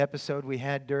Episode we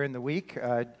had during the week.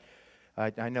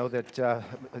 I know that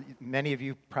many of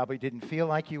you probably didn't feel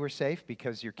like you were safe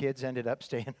because your kids ended up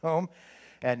staying home,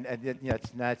 and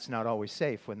it's not always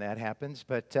safe when that happens,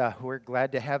 but we're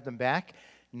glad to have them back.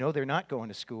 No, they're not going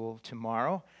to school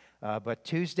tomorrow, but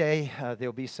Tuesday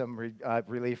there'll be some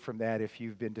relief from that if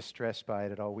you've been distressed by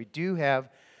it at all. We do have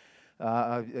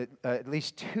at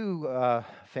least two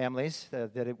families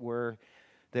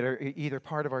that are either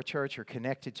part of our church or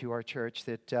connected to our church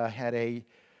that had a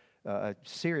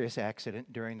serious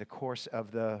accident during the course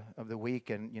of the week,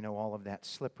 and all of that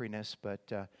slipperiness.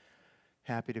 But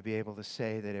happy to be able to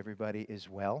say that everybody is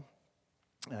well,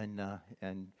 and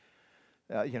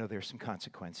there's some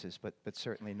consequences, but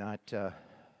certainly not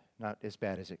as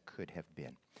bad as it could have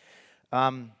been.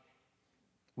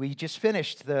 We just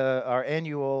finished our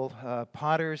annual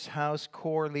Potter's House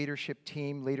Core Leadership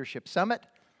Team Leadership Summit.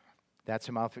 That's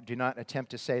a mouthful. Do not attempt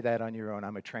to say that on your own.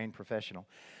 I'm a trained professional.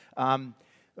 Man,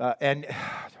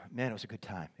 it was a good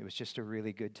time. It was just a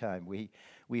really good time.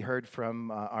 We heard from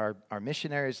our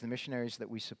missionaries, the missionaries that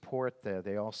we support.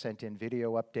 They all sent in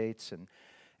video updates,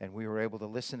 and we were able to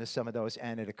listen to some of those.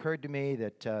 And it occurred to me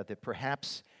that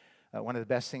perhaps one of the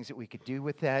best things that we could do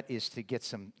with that is to get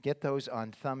those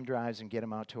on thumb drives and get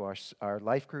them out to our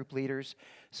life group leaders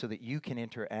so that you can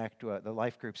interact, the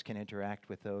life groups can interact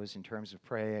with those in terms of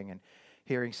praying and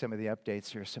hearing some of the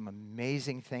updates. There are some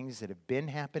amazing things that have been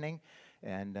happening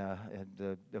and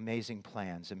the amazing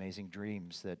plans, amazing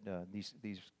dreams that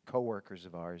these co-workers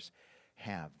of ours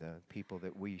have, the people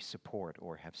that we support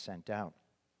or have sent out.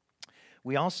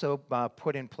 We also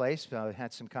put in place,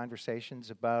 had some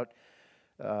conversations about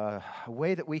a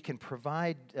way that we can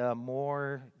provide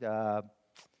more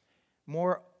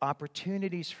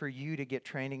opportunities for you to get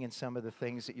training in some of the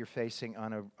things that you're facing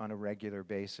on a regular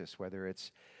basis, whether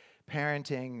it's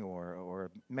parenting or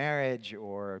marriage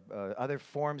or other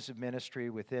forms of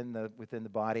ministry within the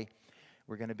body.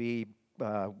 We're going to be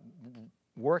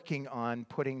working on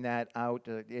putting that out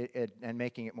and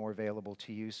making it more available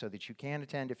to you so that you can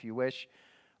attend if you wish,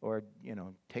 or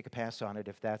take a pass on it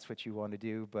if that's what you want to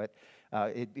do. But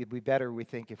it'd be better, we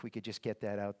think, if we could just get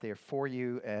that out there for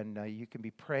you, and you can be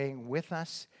praying with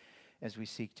us as we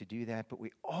seek to do that. But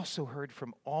we also heard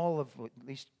from all of, at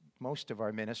least most of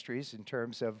our ministries, in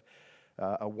terms of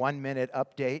a 1-minute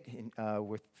update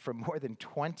from more than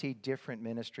 20 different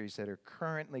ministries that are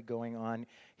currently going on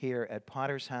here at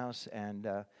Potter's House. And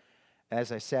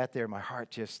as I sat there, my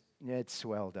heart it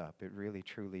swelled up. It really,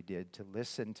 truly did, to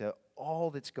listen to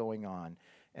all that's going on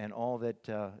and all that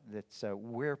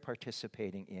we're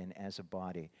participating in as a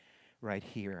body right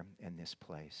here in this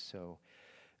place. So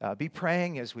be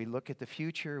praying as we look at the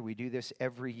future. We do this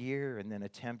every year and then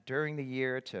attempt during the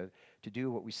year to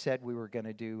do what we said we were going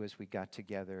to do as we got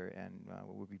together. And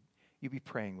you'd be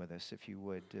praying with us if you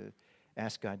would.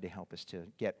 Ask God to help us to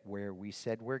get where we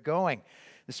said we're going.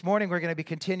 This morning we're going to be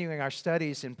continuing our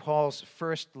studies in Paul's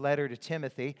first letter to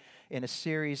Timothy in a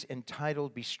series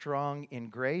entitled Be Strong in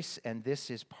Grace, and this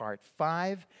is part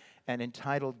 5 and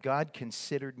entitled God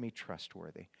Considered Me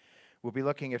Trustworthy. We'll be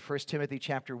looking at 1 Timothy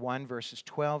chapter 1, verses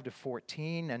 12 to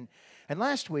 14, and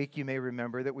last week you may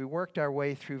remember that we worked our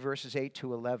way through verses 8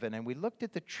 to 11, and we looked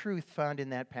at the truth found in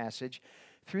that passage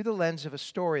through the lens of a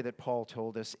story that Paul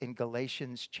told us in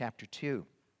Galatians chapter 2.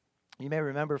 You may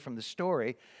remember from the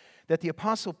story that the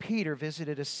Apostle Peter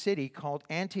visited a city called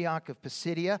Antioch of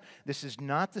Pisidia. This is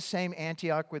not the same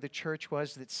Antioch where the church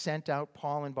was that sent out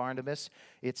Paul and Barnabas.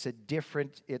 It's a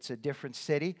different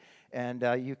city, and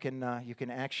you can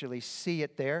actually see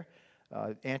it there.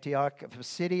 Antioch of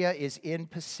Pisidia is in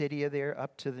Pisidia there,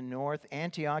 up to the north.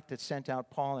 Antioch that sent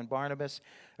out Paul and Barnabas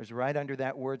is right under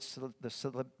that word,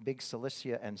 the big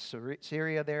Cilicia and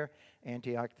Syria there.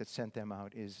 Antioch that sent them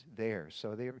out is there.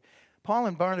 So Paul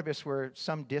and Barnabas were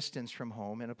some distance from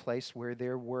home in a place where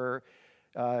there were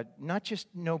not just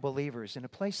no believers, in a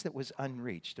place that was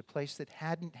unreached, a place that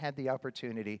hadn't had the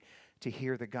opportunity to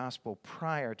hear the gospel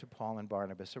prior to Paul and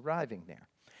Barnabas arriving there.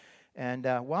 And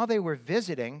while they were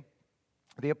visiting,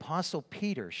 the Apostle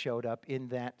Peter showed up in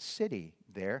that city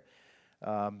there.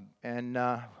 When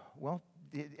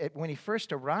he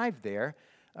first arrived there,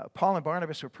 Paul and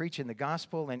Barnabas were preaching the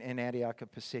gospel in Antioch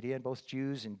of Pisidia, and both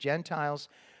Jews and Gentiles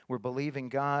were believing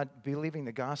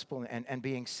the gospel and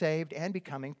being saved and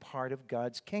becoming part of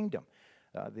God's kingdom.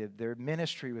 Their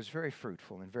ministry was very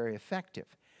fruitful and very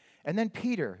effective. And then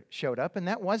Peter showed up, and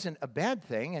that wasn't a bad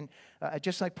thing. And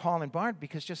just like Paul and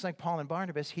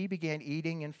Barnabas, he began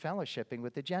eating and fellowshipping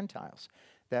with the Gentiles.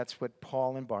 That's what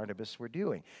Paul and Barnabas were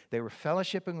doing. They were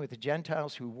fellowshipping with the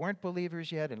Gentiles who weren't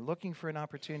believers yet and looking for an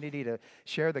opportunity to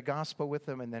share the gospel with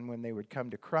them. And then when they would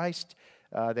come to Christ,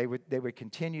 They would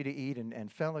continue to eat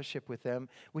and fellowship with them,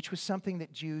 which was something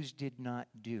that Jews did not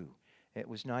do. It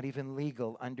was not even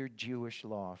legal under Jewish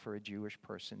law for a Jewish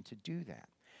person to do that.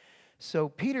 So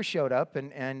Peter showed up,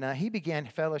 and he began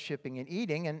fellowshipping and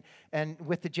eating and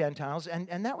with the Gentiles,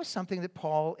 and that was something that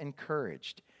Paul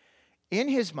encouraged. In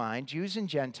his mind, Jews and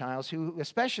Gentiles, who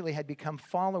especially had become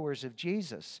followers of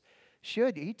Jesus,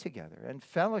 should eat together and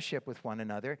fellowship with one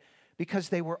another because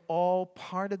they were all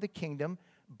part of the kingdom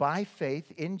by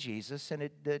faith in Jesus and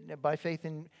by faith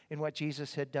in what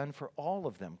Jesus had done for all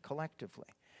of them collectively.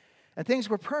 And things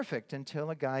were perfect until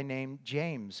a guy named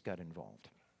James got involved.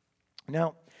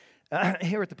 Now,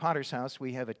 here at the Potter's House,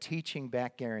 we have a teaching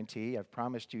back guarantee. I've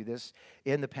promised you this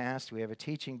in the past. We have a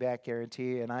teaching back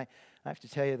guarantee, and I have to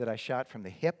tell you that I shot from the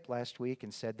hip last week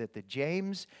and said that the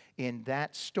James in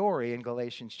that story in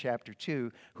Galatians chapter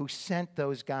 2 who sent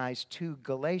those guys to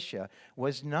Galatia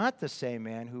was not the same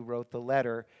man who wrote the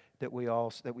letter that we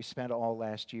spent all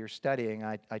last year studying.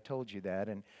 I told you that,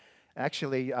 and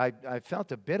actually, I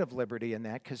felt a bit of liberty in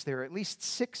that because there are at least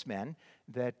 6 men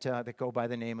that go by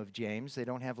the name of James. They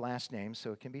don't have last names,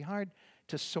 so it can be hard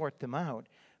to sort them out.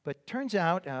 But turns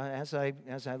out, as I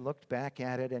looked back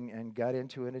at it and got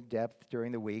into it in depth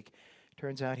during the week,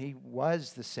 turns out he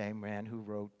was the same man who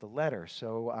wrote the letter.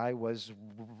 So I wasn't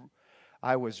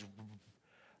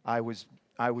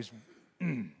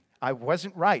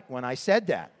right when I said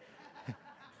that.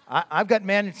 I've got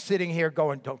men sitting here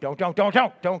going,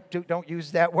 don't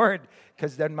use that word,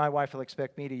 because then my wife will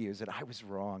expect me to use it. I was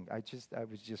wrong. I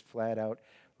was just flat out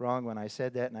wrong when I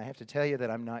said that, and I have to tell you that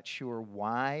I'm not sure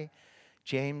why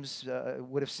James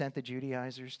would have sent the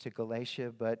Judaizers to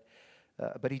Galatia, but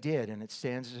he did, and it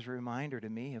stands as a reminder to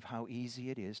me of how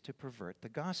easy it is to pervert the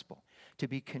gospel, to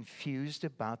be confused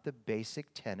about the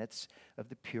basic tenets of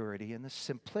the purity and the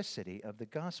simplicity of the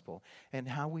gospel, and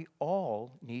how we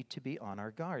all need to be on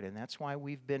our guard. And that's why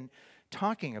we've been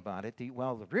talking about it. The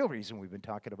real reason we've been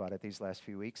talking about it these last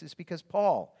few weeks is because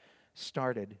Paul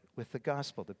started with the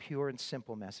gospel, the pure and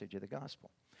simple message of the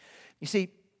gospel. You see,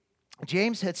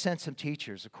 James had sent some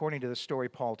teachers, according to the story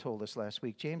Paul told us last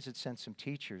week. James had sent some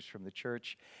teachers from the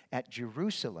church at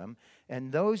Jerusalem,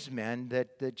 and those men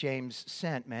that James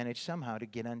sent managed somehow to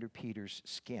get under Peter's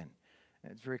skin.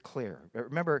 It's very clear.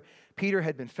 Remember, Peter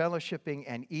had been fellowshipping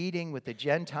and eating with the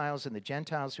Gentiles and the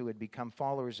Gentiles who had become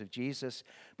followers of Jesus.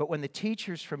 But when the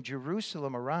teachers from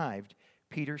Jerusalem arrived,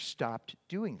 Peter stopped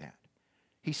doing that.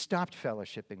 He stopped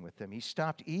fellowshipping with them. He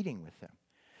stopped eating with them.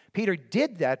 Peter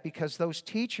did that because those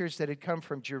teachers that had come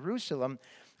from Jerusalem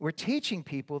were teaching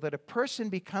people that a person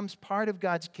becomes part of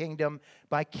God's kingdom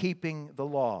by keeping the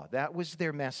law. That was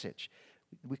their message.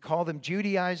 We call them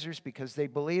Judaizers because they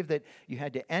believed that you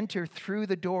had to enter through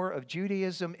the door of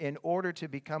Judaism in order to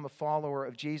become a follower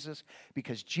of Jesus,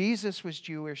 because Jesus was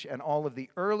Jewish and all of the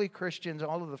early Christians,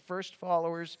 all of the first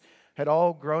followers, had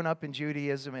all grown up in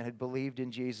Judaism and had believed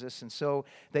in Jesus. And so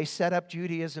they set up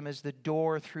Judaism as the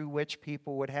door through which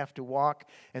people would have to walk.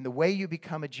 And the way you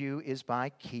become a Jew is by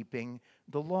keeping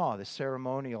the law, the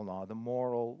ceremonial law, the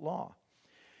moral law.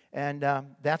 And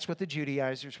that's what the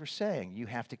Judaizers were saying. You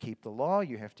have to keep the law.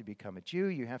 You have to become a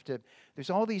Jew. There's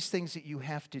all these things that you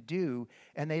have to do.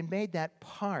 And they made that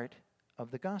part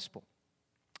of the gospel.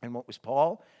 And what was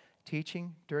Paul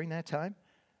teaching during that time?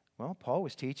 Well, Paul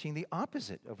was teaching the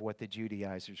opposite of what the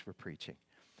Judaizers were preaching.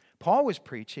 Paul was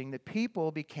preaching that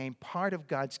people became part of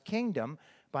God's kingdom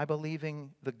by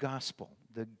believing the gospel,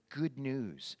 the good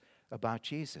news about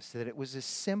Jesus, that it was as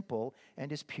simple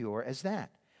and as pure as that.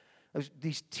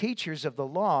 These teachers of the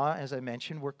law, as I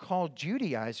mentioned, were called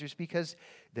Judaizers because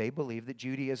they believed that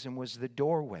Judaism was the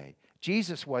doorway.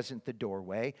 Jesus wasn't the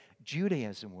doorway.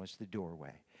 Judaism was the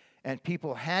doorway. And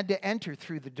people had to enter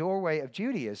through the doorway of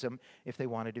Judaism if they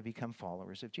wanted to become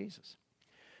followers of Jesus.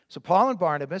 So Paul and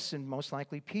Barnabas, and most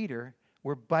likely Peter,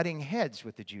 were butting heads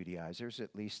with the Judaizers,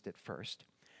 at least at first,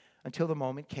 until the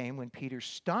moment came when Peter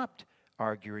stopped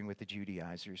arguing with the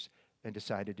Judaizers and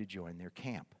decided to join their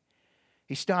camp.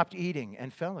 He stopped eating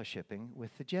and fellowshipping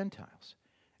with the Gentiles.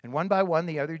 And one by one,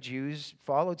 the other Jews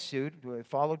followed suit,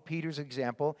 followed Peter's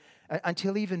example,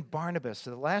 until even Barnabas,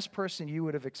 the last person you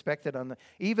would have expected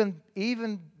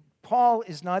even Paul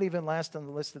is not even last on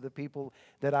the list of the people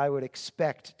that I would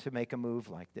expect to make a move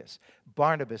like this.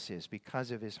 Barnabas is, because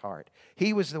of his heart.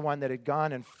 He was the one that had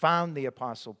gone and found the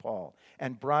Apostle Paul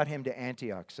and brought him to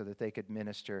Antioch so that they could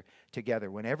minister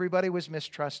together. When everybody was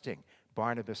mistrusting,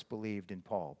 Barnabas believed in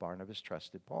Paul. Barnabas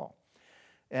trusted Paul.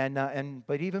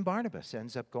 But even Barnabas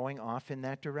ends up going off in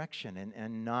that direction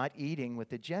and not eating with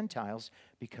the Gentiles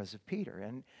because of Peter.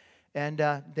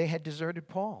 And they had deserted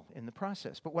Paul in the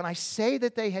process. But when I say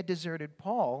that they had deserted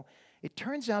Paul, It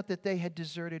turns out that they had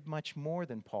deserted much more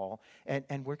than Paul,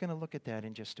 and we're going to look at that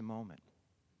in just a moment.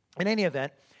 In any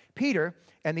event, Peter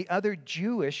and the other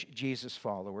Jewish Jesus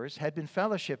followers had been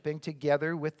fellowshipping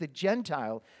together with the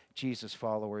Gentile Jesus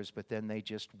followers, but then they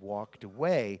just walked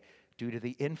away due to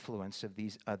the influence of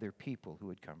these other people who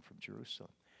had come from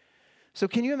Jerusalem. So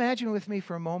can you imagine with me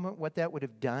for a moment what that would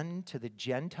have done to the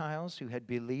Gentiles who had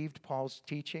believed Paul's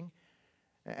teaching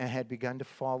and had begun to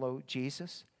follow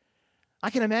Jesus? I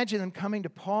can imagine them coming to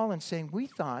Paul and saying, "We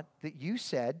thought that you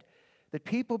said that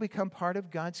people become part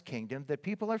of God's kingdom, that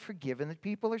people are forgiven, that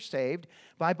people are saved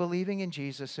by believing in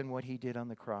Jesus and what he did on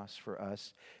the cross for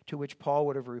us." To which Paul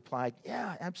would have replied,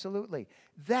 "Yeah, absolutely.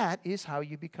 That is how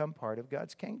you become part of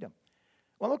God's kingdom."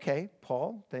 Well, okay,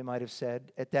 Paul, they might have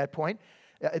said at that point,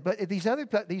 but these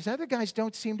other guys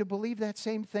don't seem to believe that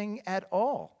same thing at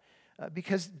all,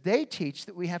 because they teach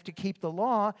that we have to keep the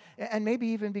law and maybe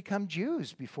even become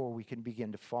Jews before we can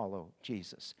begin to follow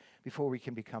Jesus, before we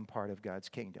can become part of God's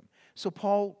kingdom. So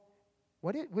Paul,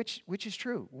 which is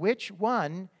true? Which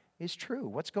one is true?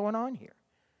 What's going on here?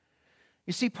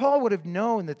 You see, Paul would have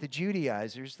known that the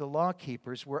Judaizers, the law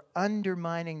keepers, were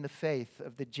undermining the faith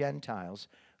of the Gentiles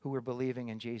who were believing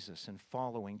in Jesus and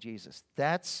following Jesus.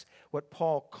 That's what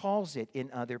Paul calls it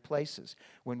in other places.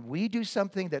 When we do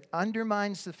something that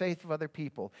undermines the faith of other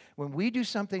people, when we do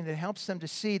something that helps them to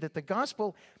see that the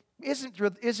gospel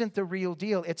isn't the real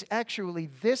deal, it's actually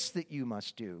this that you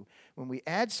must do. When we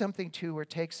add something to or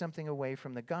take something away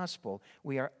from the gospel,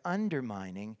 we are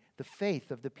undermining the faith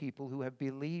of the people who have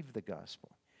believed the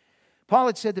gospel. Paul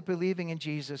had said that believing in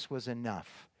Jesus was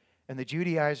enough. And the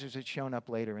Judaizers had shown up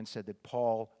later and said that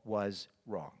Paul was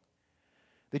wrong.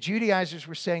 The Judaizers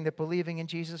were saying that believing in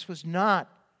Jesus was not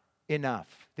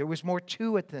enough. There was more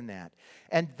to it than that.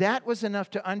 And that was enough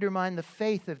to undermine the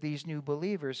faith of these new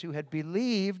believers who had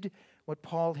believed what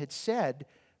Paul had said,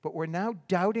 but were now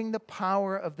doubting the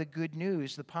power of the good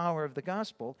news, the power of the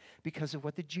gospel, because of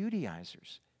what the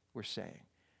Judaizers were saying.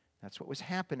 That's what was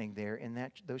happening there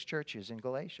in those churches in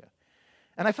Galatia.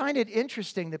 And I find it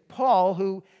interesting that Paul,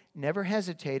 who never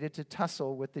hesitated to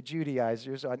tussle with the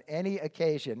Judaizers on any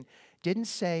occasion, didn't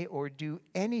say or do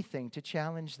anything to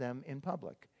challenge them in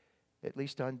public, at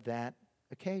least on that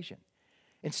occasion.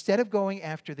 Instead of going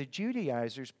after the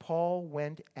Judaizers, Paul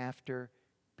went after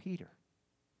Peter.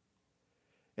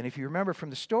 And if you remember from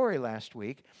the story last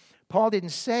week, Paul didn't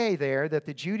say there that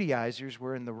the Judaizers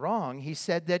were in the wrong. He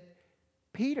said that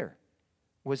Peter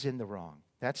was in the wrong.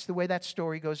 That's the way that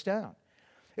story goes down.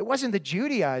 It wasn't the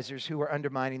Judaizers who were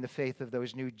undermining the faith of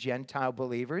those new Gentile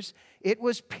believers. It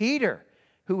was Peter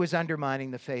who was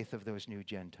undermining the faith of those new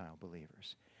Gentile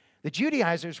believers. The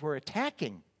Judaizers were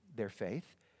attacking their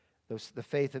faith, the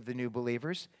faith of the new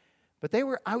believers, but they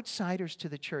were outsiders to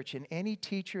the church. And any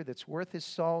teacher that's worth his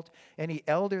salt, any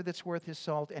elder that's worth his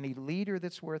salt, any leader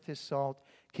that's worth his salt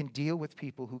can deal with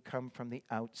people who come from the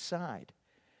outside.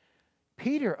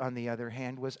 Peter, on the other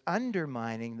hand, was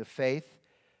undermining the faith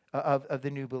of the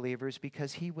new believers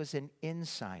because he was an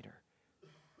insider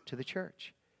to the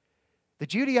church. The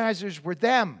Judaizers were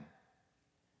them,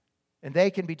 and they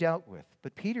can be dealt with.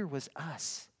 But Peter was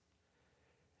us.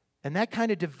 And that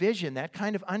kind of division, that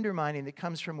kind of undermining that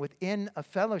comes from within a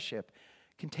fellowship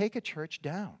can take a church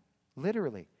down,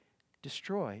 literally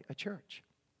destroy a church.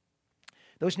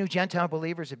 Those new Gentile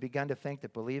believers had begun to think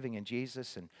that believing in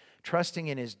Jesus and trusting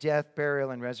in his death, burial,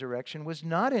 and resurrection was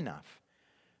not enough.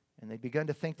 And they'd begun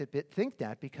to think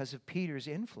that because of Peter's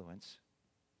influence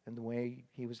and the way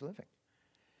he was living.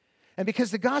 And because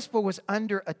the gospel was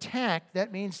under attack,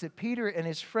 that means that Peter and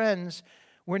his friends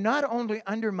were not only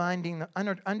undermining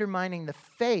the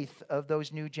faith of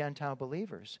those new Gentile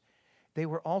believers, they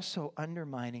were also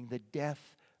undermining the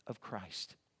death of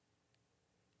Christ.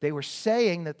 They were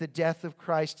saying that the death of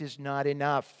Christ is not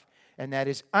enough, and that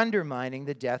is undermining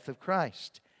the death of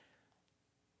Christ.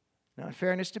 Now, in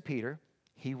fairness to Peter,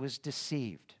 he was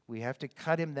deceived. We have to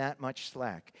cut him that much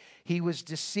slack. He was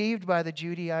deceived by the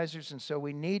Judaizers, and so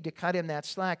we need to cut him that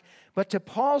slack. But to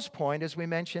Paul's point, as we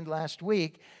mentioned last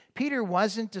week, Peter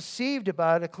wasn't deceived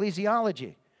about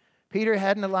ecclesiology. Peter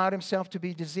hadn't allowed himself to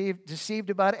be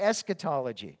deceived about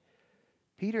eschatology.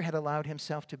 Peter had allowed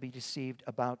himself to be deceived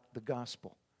about the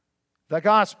gospel. The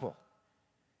gospel.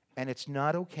 And it's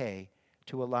not okay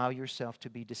to allow yourself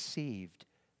to be deceived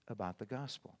about the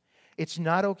gospel. It's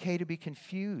not okay to be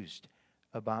confused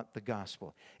about the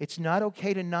gospel. It's not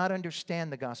okay to not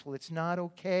understand the gospel. It's not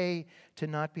okay to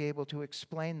not be able to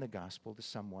explain the gospel to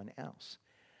someone else.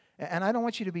 And I don't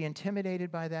want you to be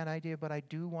intimidated by that idea, but I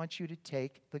do want you to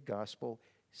take the gospel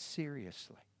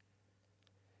seriously.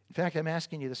 In fact, I'm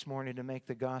asking you this morning to make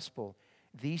the gospel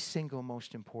the single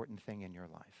most important thing in your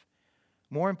life.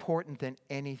 more important than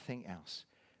anything else,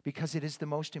 because it is the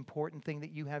most important thing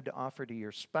that you have to offer to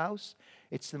your spouse.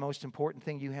 It's the most important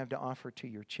thing you have to offer to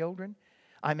your children.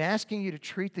 I'm asking you to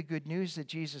treat the good news that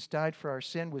Jesus died for our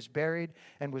sin, was buried,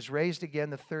 and was raised again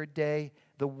the third day,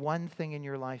 the one thing in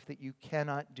your life that you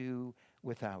cannot do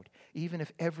without, even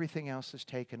if everything else is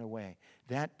taken away.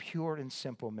 That pure and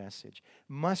simple message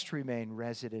must remain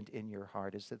resident in your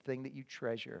heart as the thing that you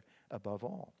treasure above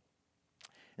all.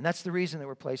 And that's the reason that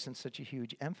we're placing such a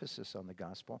huge emphasis on the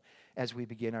gospel as we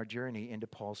begin our journey into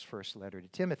Paul's first letter to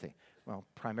Timothy. Well,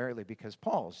 primarily because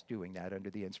Paul's doing that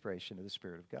under the inspiration of the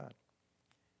Spirit of God.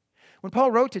 When Paul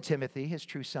wrote to Timothy, his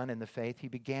true son in the faith, he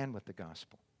began with the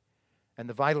gospel and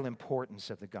the vital importance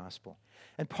of the gospel.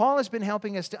 And Paul has been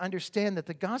helping us to understand that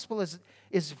the gospel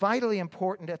is vitally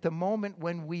important at the moment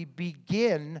when we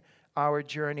begin our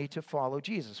journey to follow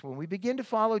Jesus. When we begin to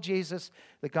follow Jesus,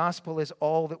 the gospel is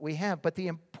all that we have. But the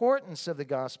importance of the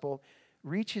gospel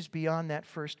reaches beyond that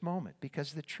first moment,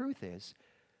 because the truth is,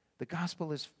 the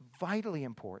gospel is vitally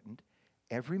important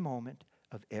every moment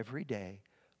of every day,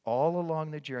 all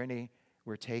along the journey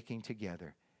we're taking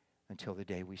together until the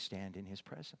day we stand in his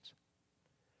presence.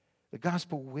 The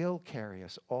gospel will carry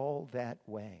us all that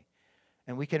way.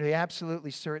 And we can be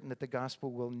absolutely certain that the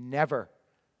gospel will never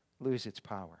lose its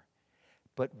power.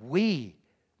 But we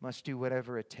must do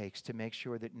whatever it takes to make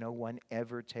sure that no one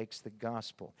ever takes the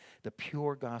gospel, the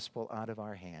pure gospel, out of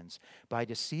our hands by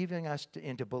deceiving us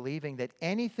into believing that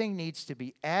anything needs to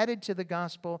be added to the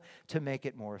gospel to make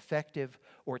it more effective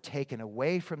or taken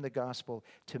away from the gospel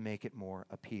to make it more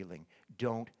appealing.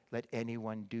 Don't let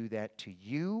anyone do that to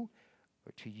you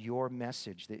or to your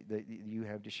message that you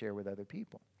have to share with other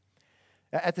people.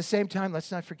 At the same time,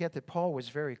 let's not forget that Paul was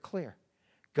very clear.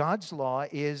 God's law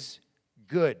is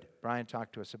good. Brian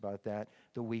talked to us about that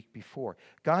the week before.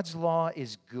 God's law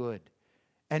is good.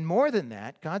 And more than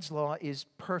that, God's law is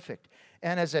perfect.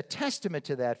 And as a testament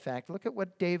to that fact, look at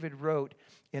what David wrote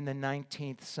in the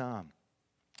 19th Psalm.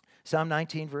 Psalm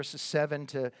 19, verses 7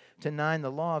 to 9,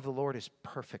 the law of the Lord is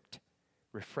perfect,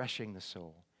 refreshing the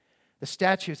soul. The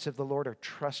statutes of the Lord are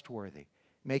trustworthy,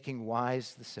 making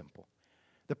wise the simple.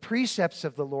 The precepts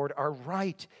of the Lord are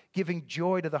right, giving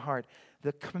joy to the heart.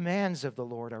 The commands of the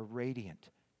Lord are radiant,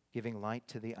 giving light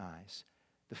to the eyes.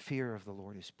 The fear of the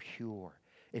Lord is pure,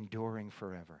 enduring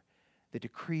forever. The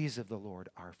decrees of the Lord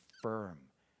are firm,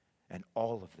 and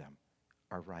all of them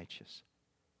are righteous.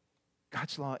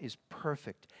 God's law is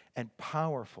perfect and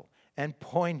powerful and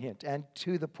poignant and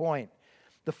to the point.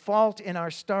 The fault in our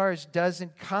stars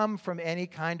doesn't come from any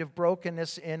kind of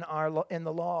brokenness in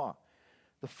the law.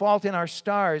 The fault in our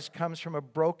stars comes from a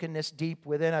brokenness deep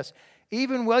within us.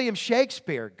 Even William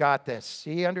Shakespeare got this.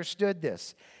 He understood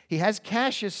this. He has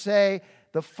Cassius say,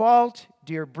 "The fault,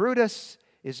 dear Brutus,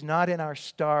 is not in our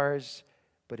stars,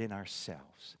 but in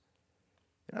ourselves."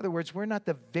 In other words, we're not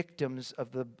the victims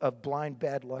of blind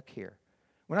bad luck here.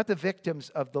 We're not the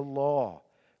victims of the law.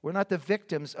 We're not the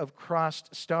victims of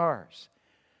crossed stars.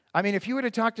 I mean, if you were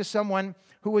to talk to someone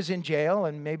who was in jail,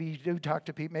 and maybe you do talk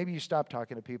to people, maybe you stop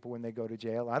talking to people when they go to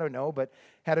jail, I don't know, but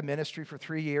had a ministry for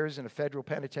 3 years in a federal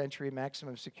penitentiary,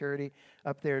 maximum security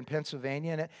up there in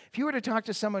Pennsylvania. And if you were to talk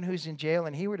to someone who's in jail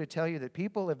and he were to tell you that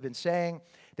people have been saying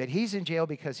that he's in jail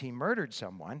because he murdered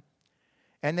someone,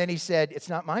 and then he said, "It's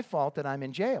not my fault that I'm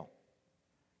in jail,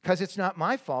 because it's not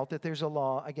my fault that there's a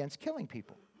law against killing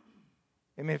people."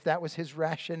 I mean, if that was his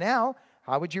rationale,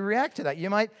 how would you react to that? You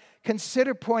might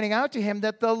consider pointing out to him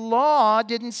that the law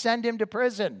didn't send him to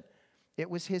prison. It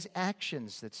was his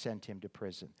actions that sent him to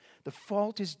prison. The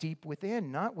fault is deep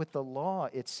within, not with the law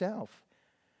itself.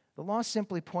 The law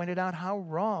simply pointed out how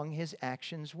wrong his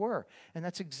actions were. And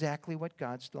that's exactly what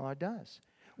God's law does.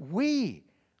 We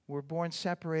were born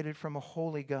separated from a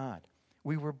holy God.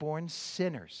 We were born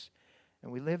sinners.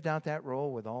 And we lived out that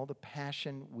role with all the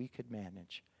passion we could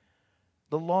manage.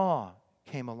 The law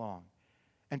came along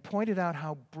and pointed out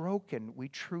how broken we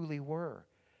truly were.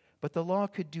 But the law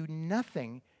could do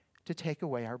nothing to take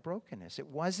away our brokenness. It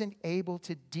wasn't able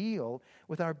to deal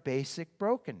with our basic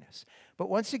brokenness. But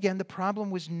once again, the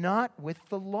problem was not with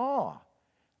the law.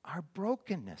 Our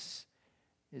brokenness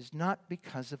is not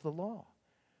because of the law.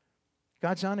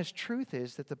 God's honest truth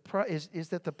is that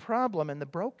the problem and the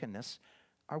brokenness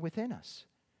are within us.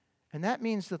 And that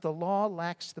means that the law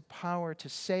lacks the power to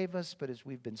save us, but as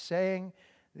we've been saying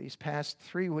these past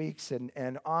 3 weeks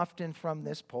and often from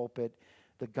this pulpit,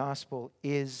 the gospel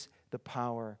is the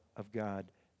power of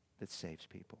God that saves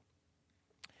people.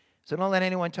 So don't let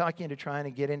anyone talk you into trying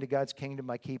to get into God's kingdom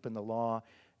by keeping the law,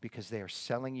 because they are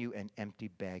selling you an empty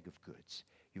bag of goods.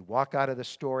 You walk out of the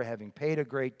store having paid a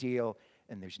great deal,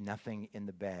 and there's nothing in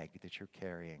the bag that you're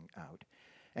carrying out.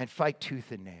 and fight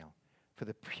tooth and nail for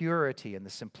the purity and the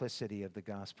simplicity of the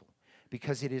gospel.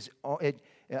 Because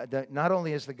not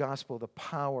only is the gospel the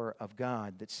power of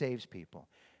God that saves people,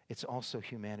 it's also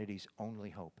humanity's only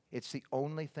hope. It's the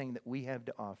only thing that we have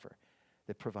to offer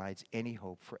that provides any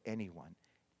hope for anyone,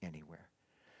 anywhere.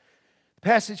 The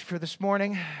passage for this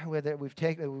morning, that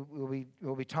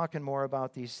we'll be talking more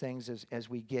about these things as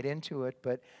we get into it.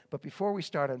 But before we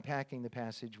start unpacking the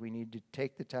passage, we need to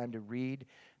take the time to read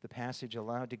the passage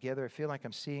aloud together. I feel like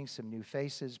I'm seeing some new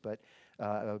faces, but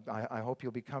I hope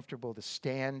you'll be comfortable to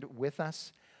stand with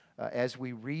us as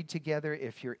we read together.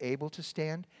 If you're able to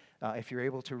stand, if you're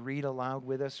able to read aloud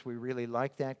with us, we really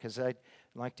like that, because I'd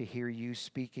like to hear you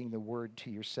speaking the word to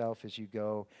yourself as you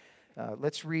go.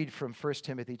 Let's read from 1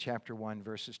 Timothy chapter 1,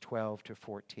 verses 12 to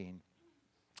 14.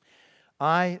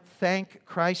 I thank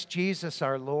Christ Jesus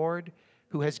our Lord,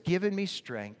 who has given me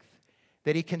strength,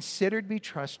 that he considered me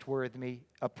trustworthy,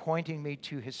 appointing me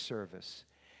to his service.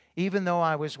 Even though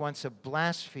I was once a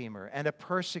blasphemer and a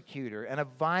persecutor and a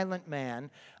violent man,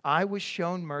 I was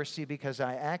shown mercy because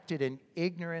I acted in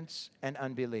ignorance and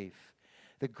unbelief.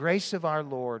 The grace of our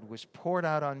Lord was poured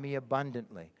out on me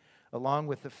abundantly, along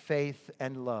with the faith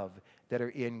and love that are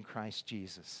in Christ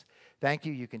Jesus. Thank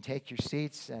you. You can take your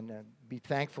seats and be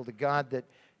thankful to God that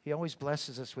he always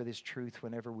blesses us with his truth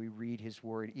whenever we read his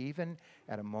word, even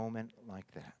at a moment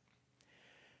like that.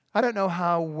 I don't know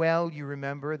how well you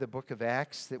remember the book of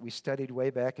Acts that we studied way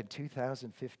back in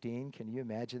 2015. Can you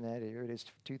imagine that? Here it is,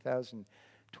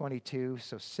 2022.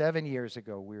 So 7 years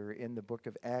ago, we were in the book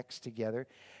of Acts together.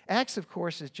 Acts, of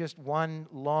course, is just one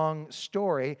long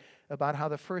story about how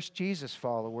the first Jesus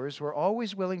followers were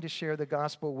always willing to share the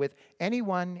gospel with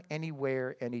anyone,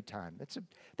 anywhere, anytime.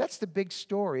 That's the big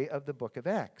story of the book of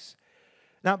Acts.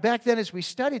 Now, back then, as we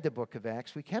studied the book of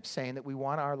Acts, we kept saying that we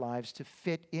want our lives to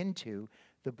fit into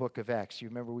the book of Acts. You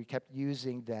remember we kept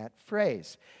using that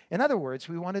phrase. In other words,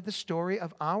 we wanted the story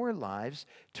of our lives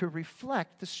to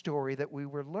reflect the story that we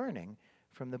were learning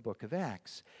from the book of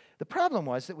Acts. The problem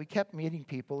was that we kept meeting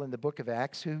people in the book of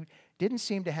Acts who didn't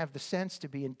seem to have the sense to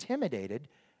be intimidated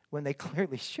when they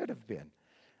clearly should have been.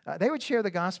 They would share the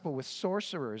gospel with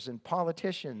sorcerers and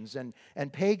politicians and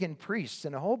pagan priests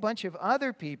and a whole bunch of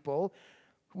other people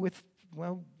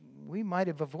we might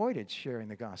have avoided sharing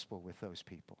the gospel with those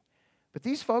people. But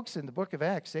these folks in the book of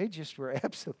Acts, they just were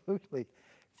absolutely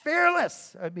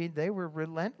fearless. I mean, they were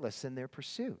relentless in their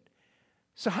pursuit.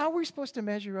 So how are we supposed to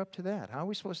measure up to that? How are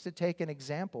we supposed to take an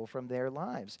example from their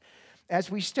lives? As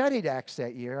we studied Acts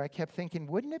that year, I kept thinking,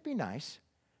 wouldn't it be nice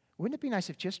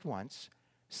if just once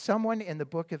someone in the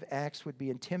book of Acts would be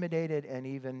intimidated and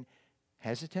even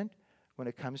hesitant when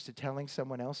it comes to telling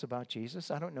someone else about Jesus?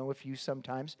 I don't know if you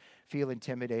sometimes feel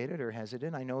intimidated or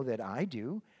hesitant. I know that I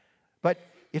do. But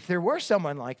if there were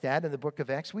someone like that in the book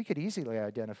of Acts, we could easily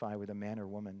identify with a man or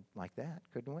woman like that,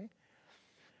 couldn't we?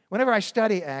 Whenever I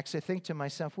study Acts, I think to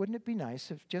myself, wouldn't it be nice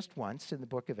if just once in the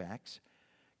book of Acts,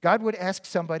 God would ask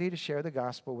somebody to share the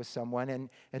gospel with someone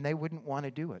and they wouldn't want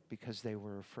to do it because they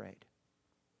were afraid?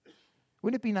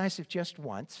 Wouldn't it be nice if just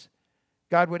once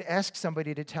God would ask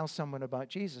somebody to tell someone about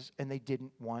Jesus and they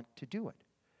didn't want to do it?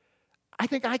 I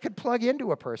think I could plug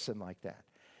into a person like that.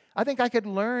 I think I could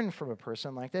learn from a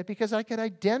person like that because I could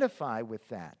identify with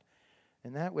that.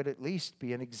 And that would at least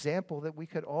be an example that we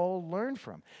could all learn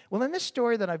from. Well, in this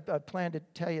story that I planned to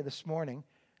tell you this morning,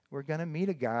 we're going to meet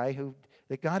a guy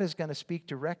that God is going to speak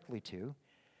directly to.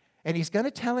 And he's going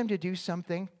to tell him to do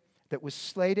something that was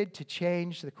slated to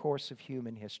change the course of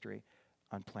human history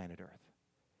on planet Earth.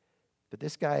 But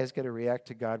this guy is going to react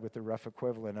to God with the rough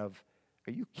equivalent of,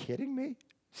 are you kidding me?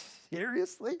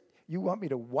 Seriously? You want me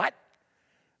to what?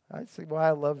 I say, well,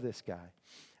 I love this guy.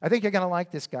 I think you're going to like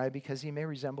this guy because he may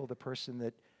resemble the person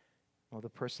that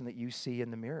you see in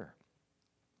the mirror.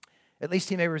 At least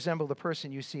he may resemble the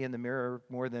person you see in the mirror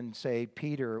more than, say,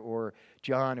 Peter or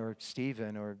John or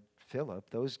Stephen or Philip.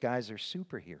 Those guys are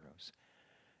superheroes.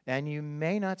 And you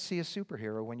may not see a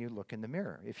superhero when you look in the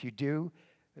mirror. If you do,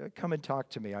 come and talk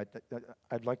to me.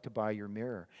 I'd like to buy your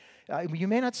mirror. You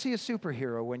may not see a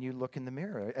superhero when you look in the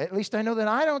mirror. At least I know that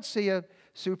I don't see a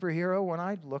superhero when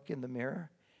I look in the mirror.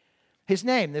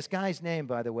 This guy's name,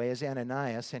 by the way, is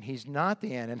Ananias, and he's not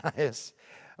the Ananias.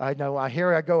 I know,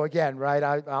 here I go again, right?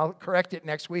 I'll correct it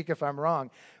next week if I'm wrong.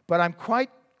 But I'm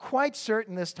quite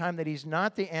certain this time that he's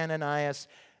not the Ananias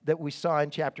that we saw in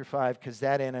chapter 5, because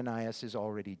that Ananias is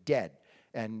already dead.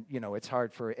 And, it's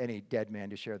hard for any dead man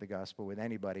to share the gospel with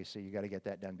anybody, so you got to get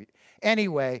that done.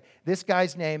 Anyway, this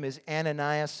guy's name is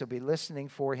Ananias, so be listening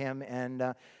for him.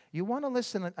 And you want to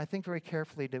listen, I think, very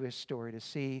carefully to his story to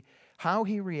see how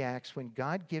he reacts when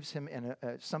God gives him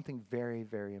something very,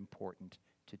 very important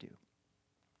to do.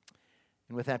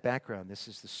 And with that background, this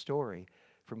is the story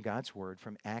from God's Word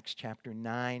from Acts chapter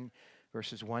 9,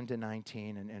 verses 1 to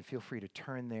 19. And feel free to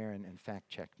turn there and fact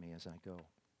check me as I go.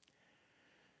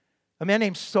 A man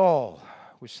named Saul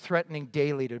was threatening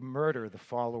daily to murder the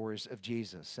followers of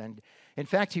Jesus. And in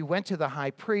fact, he went to the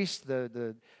high priest,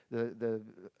 the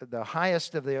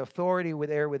highest of the authority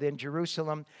there within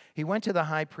Jerusalem. He went to the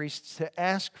high priest to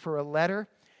ask for a letter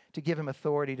to give him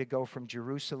authority to go from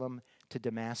Jerusalem to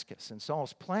Damascus. And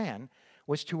Saul's plan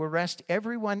was to arrest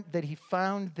everyone that he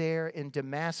found there in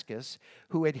Damascus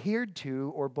who adhered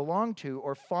to or belonged to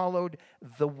or followed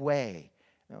the way.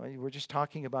 Now, we're just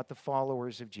talking about the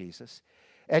followers of Jesus.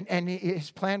 And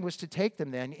his plan was to take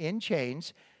them then in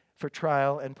chains for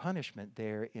trial and punishment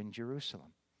there in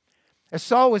Jerusalem. As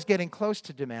Saul was getting close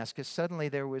to Damascus, suddenly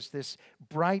there was this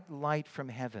bright light from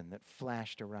heaven that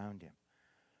flashed around him.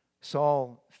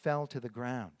 Saul fell to the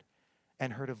ground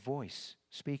and heard a voice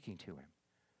speaking to him.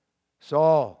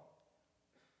 Saul,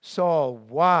 Saul,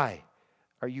 why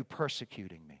are you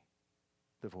persecuting me?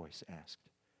 The voice asked.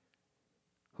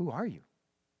 Who are you,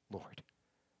 Lord?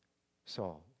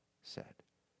 Saul said.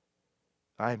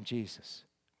 I am Jesus,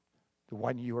 the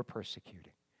one you are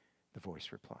persecuting, the voice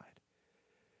replied.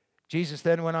 Jesus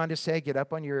then went on to say, get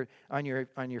up on your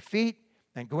feet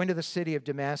and go into the city of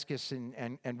Damascus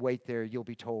and wait there. You'll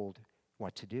be told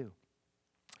what to do.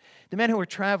 The men who were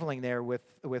traveling there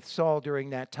with Saul during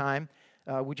that time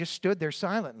we just stood there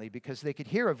silently because they could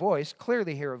hear a voice,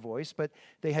 clearly hear a voice, but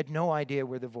they had no idea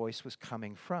where the voice was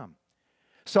coming from.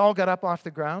 Saul got up off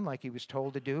the ground like he was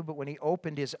told to do, but when he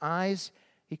opened his eyes,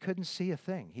 he couldn't see a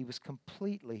thing. He was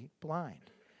completely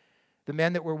blind. The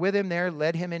men that were with him there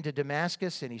led him into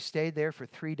Damascus, and he stayed there for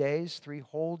 3 days, 3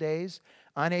 whole days,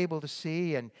 unable to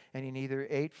see, and he neither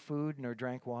ate food nor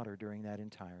drank water during that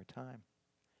entire time.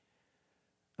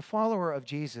 A follower of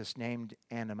Jesus named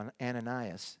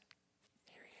Ananias,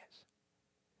 here he is,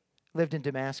 lived in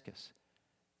Damascus,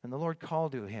 and the Lord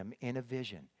called to him in a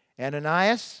vision.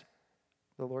 Ananias,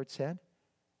 the Lord said.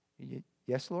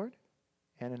 Yes, Lord,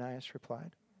 Ananias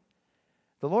replied.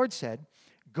 The Lord said,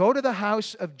 go to the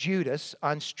house of Judas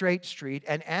on Straight Street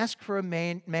and ask for a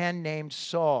man named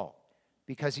Saul,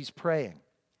 because he's praying.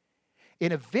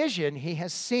 In a vision, he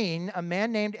has seen a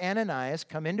man named Ananias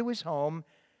come into his home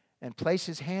and place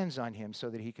his hands on him so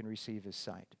that he can receive his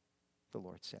sight, the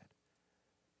Lord said.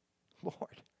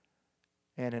 Lord,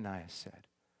 Ananias said,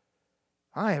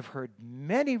 I have heard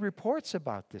many reports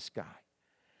about this guy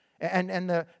and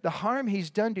the harm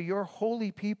he's done to your holy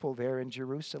people there in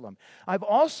Jerusalem. I've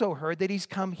also heard that he's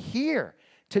come here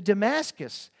to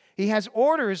Damascus. He has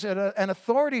orders and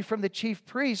authority from the chief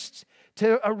priests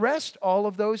to arrest all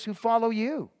of those who follow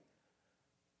you.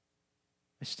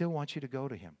 I still want you to go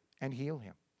to him and heal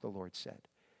him, the Lord said,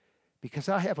 because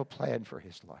I have a plan for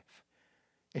his life.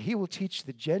 And he will teach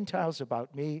the Gentiles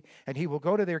about me, and he will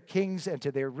go to their kings and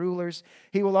to their rulers.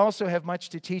 He will also have much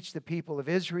to teach the people of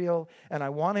Israel, and I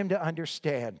want him to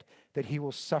understand that he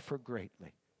will suffer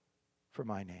greatly for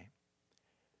my name.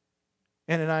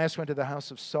 Ananias went to the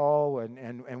house of Saul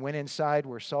and went inside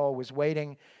where Saul was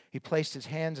waiting. He placed his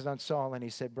hands on Saul, and he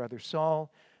said, Brother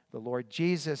Saul, the Lord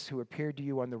Jesus, who appeared to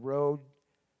you on the road,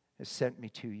 has sent me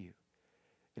to you.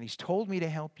 And he's told me to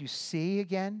help you see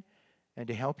again, and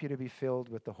to help you to be filled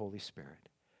with the Holy Spirit.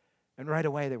 And right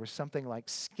away, there was something like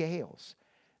scales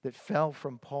that fell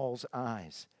from Paul's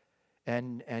eyes,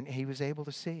 and he was able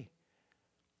to see.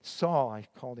 Saul, I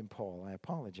called him Paul, I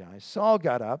apologize. Saul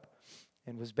got up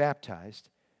and was baptized,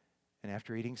 and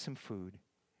after eating some food,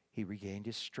 he regained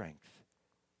his strength.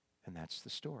 And that's the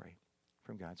story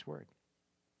from God's Word.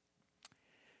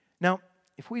 Now,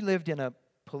 if we lived in a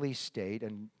police state,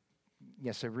 and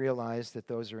yes, I realize that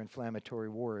those are inflammatory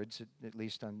words, at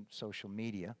least on social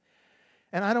media.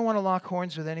 And I don't want to lock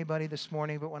horns with anybody this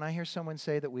morning, but when I hear someone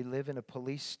say that we live in a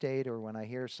police state, or when I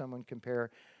hear someone compare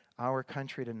our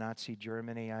country to Nazi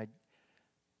Germany,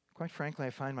 quite frankly, I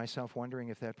find myself wondering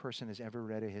if that person has ever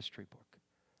read a history book.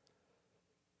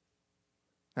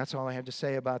 That's all I have to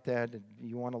say about that.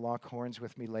 You want to lock horns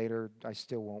with me later, I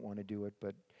still won't want to do it,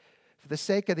 but for the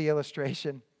sake of the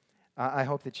illustration, I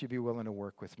hope that you'd be willing to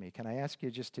work with me. Can I ask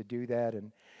you just to do that?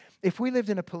 And if we lived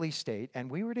in a police state and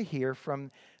we were to hear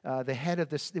from the head of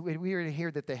we were to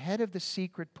hear that the head of the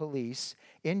secret police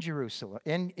in Jerusalem,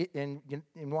 in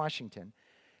Washington,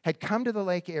 had come to the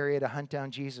lake area to hunt down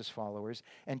Jesus followers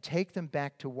and take them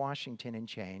back to Washington in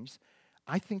chains,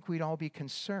 I think we'd all be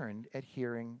concerned at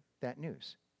hearing that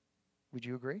news. Would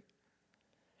you agree?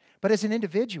 But as an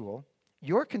individual,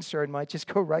 your concern might just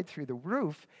go right through the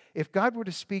roof if God were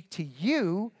to speak to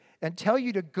you and tell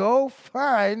you to go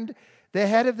find the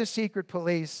head of the secret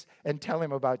police and tell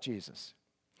him about Jesus.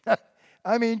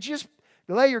 I mean, just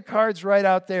lay your cards right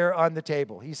out there on the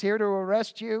table. He's here to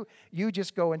arrest you. You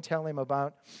just go and tell him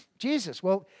about Jesus.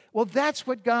 Well, that's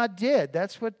what God did.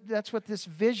 That's what this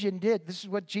vision did. This is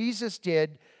what Jesus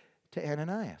did to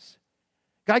Ananias.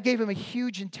 God gave him a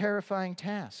huge and terrifying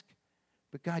task.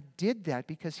 But God did that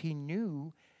because he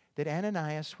knew that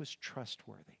Ananias was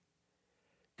trustworthy.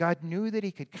 God knew that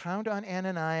he could count on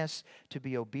Ananias to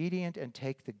be obedient and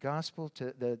take the gospel,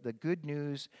 to the good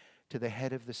news, to the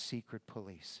head of the secret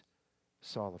police,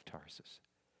 Saul of Tarsus.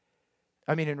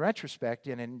 I mean, in retrospect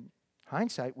and in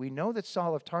hindsight, we know that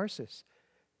Saul of Tarsus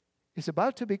is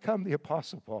about to become the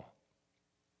Apostle Paul.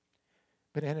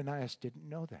 But Ananias didn't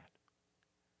know that.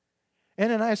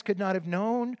 Ananias could not have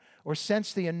known or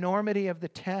sensed the enormity of the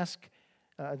task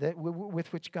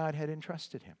with which God had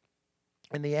entrusted him.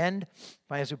 In the end,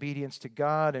 by his obedience to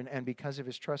God and because of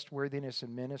his trustworthiness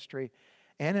in ministry,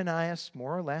 Ananias,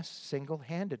 more or less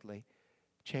single-handedly,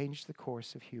 changed the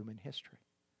course of human history.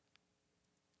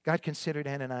 God considered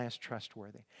Ananias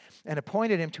trustworthy and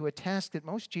appointed him to a task that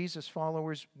most Jesus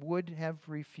followers would have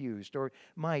refused or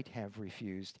might have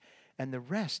refused. And the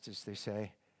rest, as they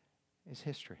say, is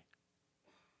history.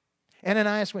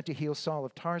 Ananias went to heal Saul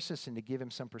of Tarsus and to give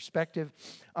him some perspective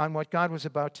on what God was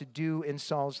about to do in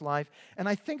Saul's life. And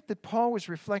I think that Paul was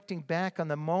reflecting back on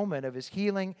the moment of his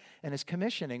healing and his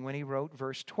commissioning when he wrote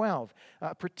verse 12,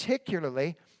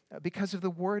 particularly because of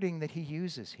the wording that he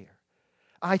uses here.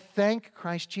 I thank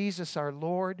Christ Jesus our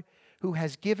Lord, who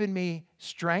has given me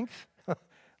strength,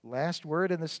 last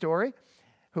word in the story,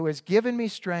 who has given me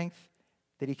strength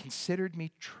that he considered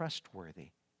me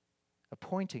trustworthy,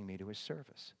 appointing me to his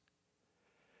service.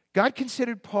 God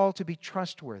considered Paul to be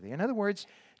trustworthy. In other words,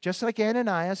 just like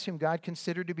Ananias, whom God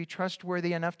considered to be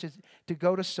trustworthy enough to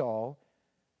go to Saul,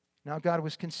 now God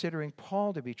was considering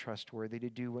Paul to be trustworthy to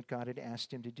do what God had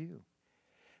asked him to do.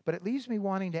 But it leaves me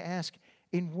wanting to ask,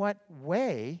 in what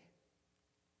way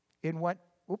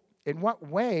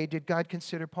did God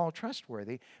consider Paul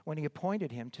trustworthy when he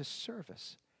appointed him to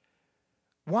service?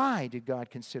 Why did God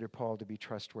consider Paul to be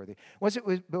trustworthy? Was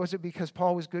it because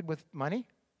Paul was good with money?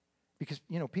 Because,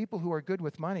 people who are good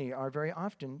with money are very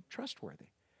often trustworthy.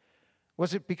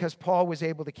 Was it because Paul was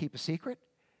able to keep a secret?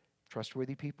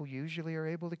 Trustworthy people usually are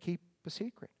able to keep a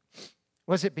secret.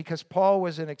 Was it because Paul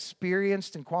was an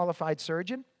experienced and qualified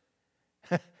surgeon?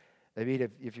 I mean,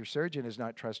 if your surgeon is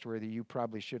not trustworthy, you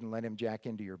probably shouldn't let him jack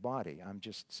into your body. I'm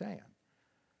just saying.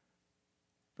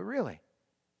 But really,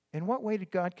 in what way did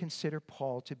God consider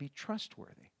Paul to be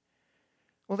trustworthy?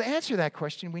 Well, to answer that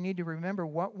question, we need to remember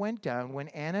what went down when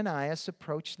Ananias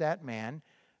approached that man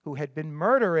who had been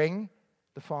murdering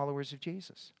the followers of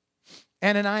Jesus.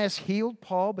 Ananias healed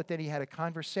Paul, but then he had a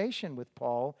conversation with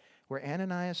Paul where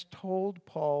Ananias told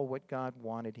Paul what God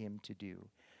wanted him to do.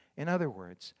 In other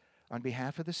words, on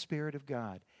behalf of the Spirit of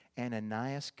God,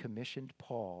 Ananias commissioned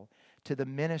Paul to the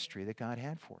ministry that God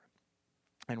had for him.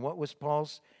 And what was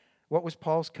Paul's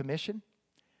commission?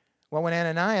 Well, when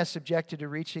Ananias objected to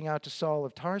reaching out to Saul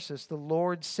of Tarsus, the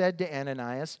Lord said to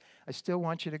Ananias, I still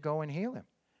want you to go and heal him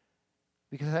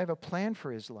because I have a plan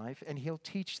for his life, and he'll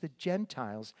teach the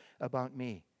Gentiles about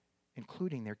me,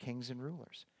 including their kings and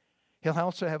rulers. He'll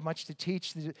also have much to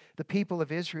teach the people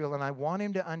of Israel, and I want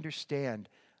him to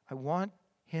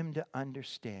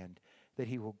understand that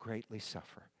he will greatly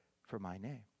suffer for my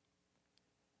name.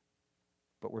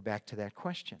 But we're back to that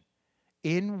question.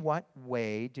 In what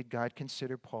way did God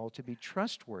consider Paul to be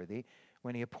trustworthy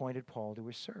when he appointed Paul to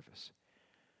his service?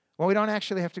 Well, we don't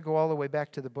actually have to go all the way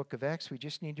back to the book of Acts. We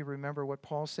just need to remember what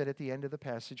Paul said at the end of the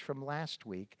passage from last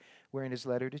week, where in his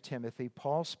letter to Timothy,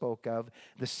 Paul spoke of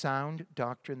the sound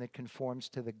doctrine that conforms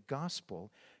to the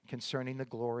gospel concerning the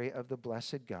glory of the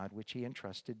blessed God, which he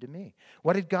entrusted to me.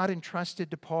 What had God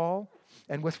entrusted to Paul?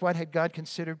 And with what had God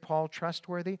considered Paul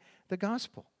trustworthy? The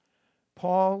gospel.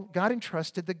 God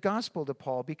entrusted the gospel to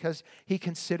Paul because he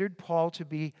considered Paul to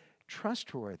be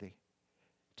trustworthy,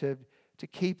 to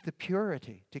keep the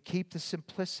purity, to keep the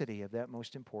simplicity of that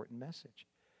most important message.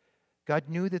 God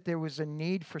knew that there was a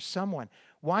need for someone.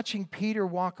 Watching Peter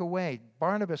walk away,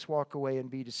 Barnabas walk away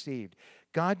and be deceived,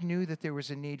 God knew that there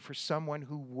was a need for someone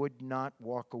who would not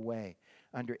walk away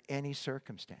under any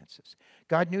circumstances.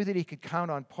 God knew that he could count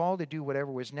on Paul to do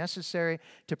whatever was necessary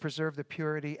to preserve the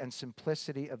purity and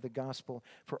simplicity of the gospel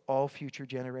for all future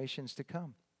generations to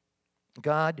come.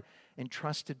 God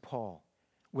entrusted Paul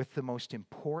with the most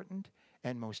important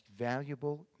and most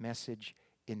valuable message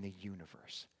in the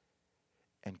universe.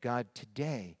 And God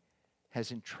today has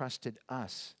entrusted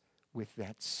us with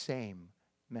that same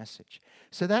message.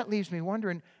 So that leaves me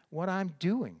wondering what I'm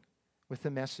doing with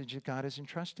the message that God has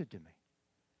entrusted to me.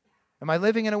 Am I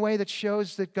living in a way that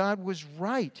shows that God was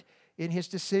right in his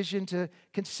decision to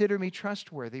consider me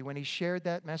trustworthy when he shared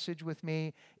that message with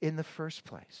me in the first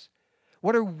place?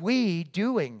 What are we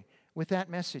doing with that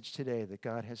message today that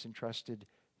God has entrusted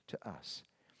to us?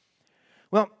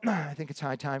 Well, I think it's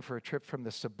high time for a trip from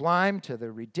the sublime to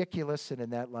the ridiculous, and in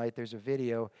that light, there's a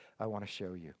video I want to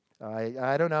show you.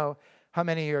 I don't know how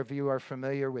many of you are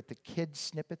familiar with the kid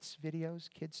snippets videos?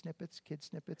 Kid snippets,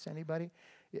 anybody?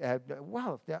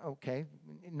 Okay,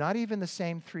 not even the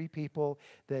same three people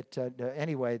that,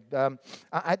 anyway,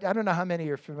 I don't know how many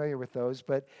are familiar with those,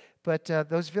 but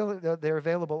they're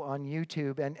available on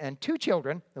YouTube, and two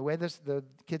children, the way the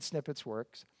kid snippets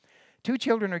works, two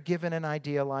children are given an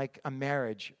idea like a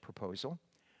marriage proposal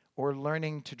or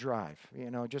learning to drive,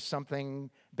 just something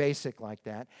basic like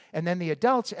that. And then the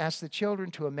adults ask the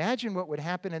children to imagine what would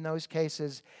happen in those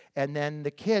cases, and then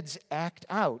the kids act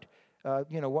out,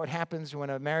 what happens when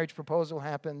a marriage proposal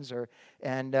happens,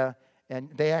 and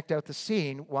they act out the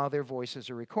scene while their voices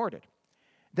are recorded.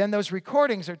 Then those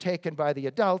recordings are taken by the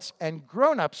adults, and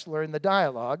grown-ups learn the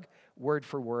dialogue, word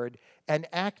for word, and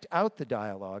act out the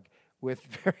dialogue with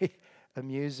very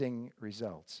amusing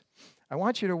results. I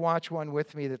want you to watch one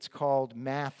with me that's called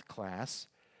Math Class,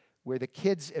 where the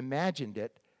kids imagined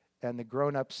it and the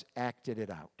grown-ups acted it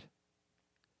out.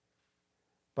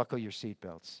 Buckle your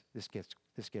seatbelts. This gets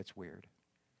weird.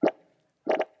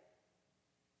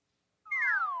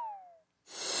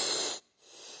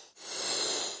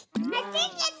 I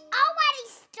think it's already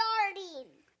starting.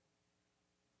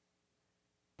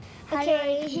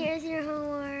 Okay, here's your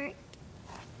homework.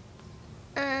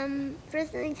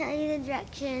 First let me tell you the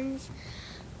directions.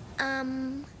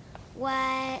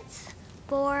 What's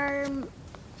 4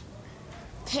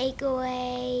 take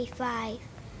away 5?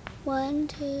 1,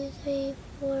 2, 3,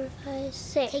 4, 5,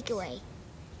 6. Take away.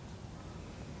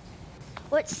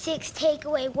 What's 6 take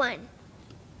away 1?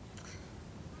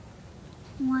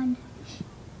 1.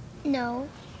 No,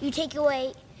 you take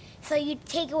away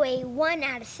 1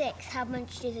 out of 6. How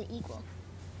much does it equal?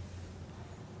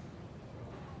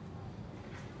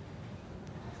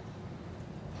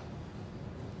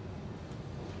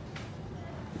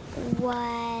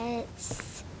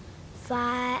 What's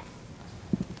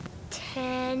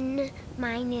 10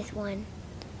 minus 1?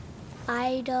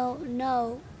 I don't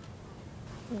know.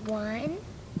 1,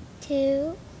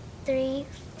 2, 3,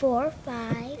 4,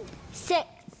 5, 6.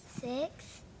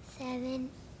 6, 7,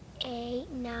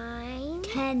 8, 9,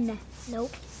 10.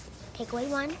 Nope. Take away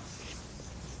 1. How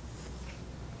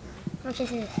much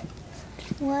is it?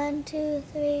 1, 2,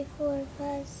 3, 4,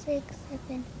 5, 6,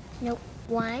 7. Nope.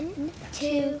 1,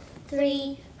 2,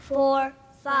 3, 4,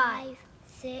 5,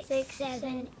 6,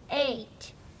 7,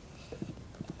 8.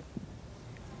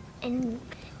 And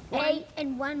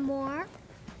one more.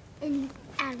 And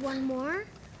add 1 more.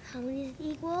 How many does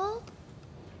it equal?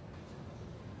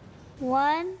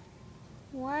 1,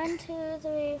 2,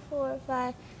 3, 4,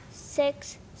 5,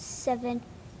 6, 7,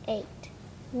 8.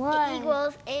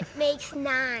 1. It makes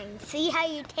 9. See how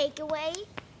you take away?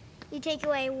 You take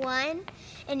away 1,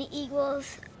 and it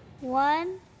equals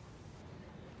 1.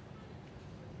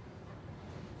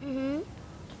 Do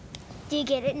you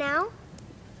get it now?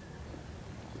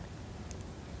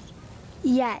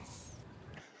 Yes.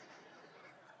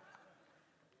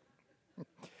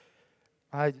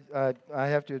 I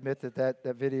have to admit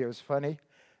that video is funny.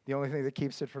 The only thing that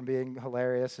keeps it from being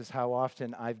hilarious is how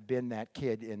often I've been that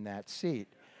kid in that seat.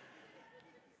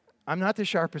 I'm not the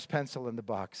sharpest pencil in the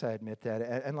box, I admit that.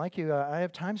 And like you, I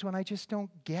have times when I just don't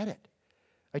get it.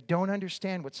 I don't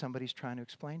understand what somebody's trying to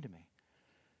explain to me.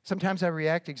 Sometimes I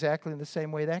react exactly in the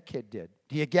same way that kid did.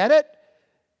 Do you get it?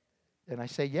 And I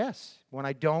say yes, when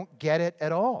I don't get it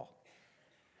at all.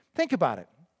 Think about it.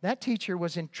 That teacher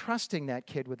was entrusting that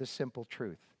kid with a simple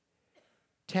truth.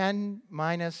 10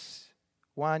 minus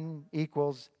 1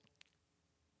 equals,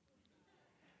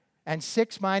 and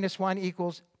 6 minus 1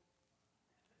 equals.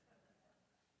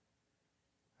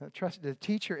 The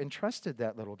teacher entrusted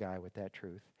that little guy with that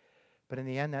truth. But in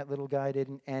the end, that little guy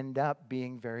didn't end up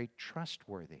being very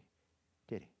trustworthy,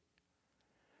 did he?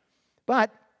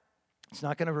 But it's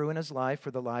not going to ruin his life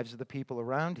or the lives of the people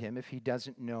around him if he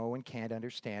doesn't know and can't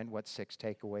understand what 6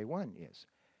 take away 1 is.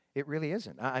 It really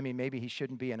isn't. I mean, maybe he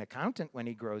shouldn't be an accountant when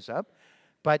he grows up,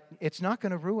 but it's not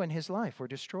going to ruin his life or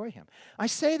destroy him. I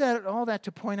say all that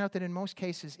to point out that in most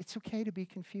cases, it's okay to be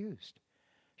confused.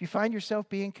 If you find yourself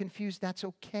being confused, that's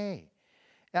okay.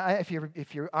 If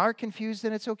you are confused,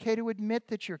 then it's okay to admit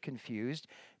that you're confused,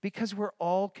 because we're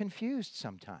all confused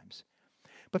sometimes.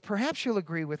 But perhaps you'll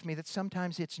agree with me that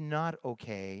sometimes it's not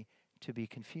okay to be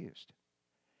confused.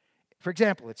 For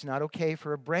example, it's not okay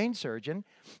for a brain surgeon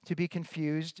to be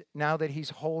confused now that he's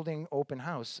holding open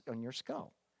house on your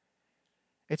skull.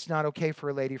 It's not okay for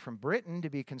a lady from Britain to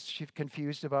be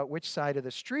confused about which side of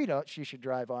the street she should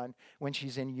drive on when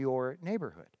she's in your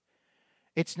neighborhood.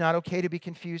 It's not okay to be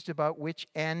confused about which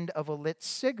end of a lit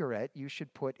cigarette you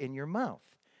should put in your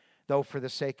mouth, though for the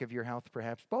sake of your health,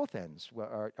 perhaps both ends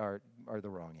are the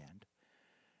wrong end.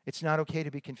 It's not okay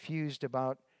to be confused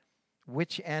about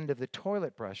which end of the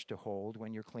toilet brush to hold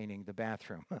when you're cleaning the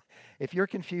bathroom. If you're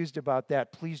confused about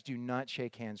that, please do not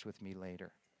shake hands with me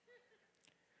later.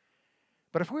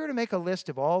 But if we were to make a list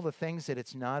of all the things that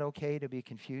it's not okay to be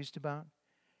confused about,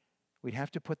 we'd have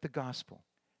to put the gospel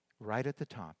right at the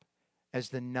top as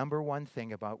the number one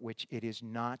thing about which it is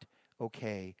not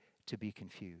okay to be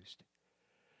confused.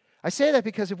 I say that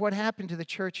because of what happened to the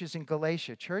churches in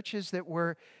Galatia, churches that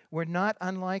were not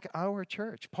unlike our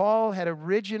church. Paul had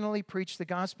originally preached the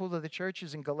gospel to the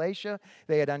churches in Galatia.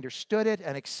 They had understood it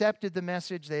and accepted the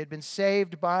message. They had been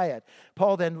saved by it.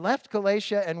 Paul then left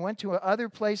Galatia and went to other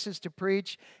places to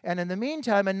preach. And in the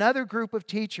meantime, another group of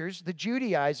teachers, the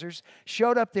Judaizers,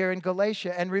 showed up there in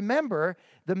Galatia. And remember,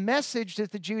 the message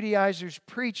that the Judaizers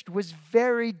preached was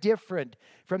very different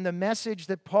from the message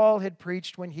that Paul had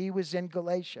preached when he was in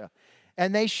Galatia.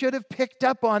 And they should have picked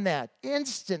up on that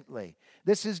instantly.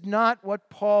 This is not what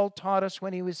Paul taught us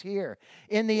when he was here.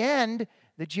 In the end,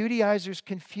 the Judaizers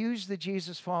confused the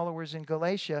Jesus followers in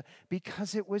Galatia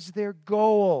because it was their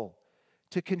goal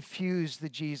to confuse the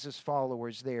Jesus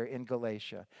followers there in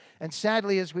Galatia. And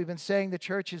sadly, as we've been saying, the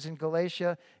churches in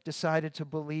Galatia decided to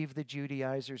believe the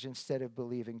Judaizers instead of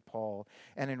believing Paul.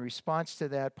 And in response to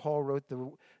that, Paul wrote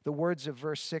the words of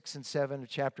verse 6 and 7 of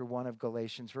chapter 1 of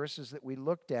Galatians, verses that we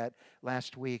looked at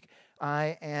last week.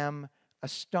 I am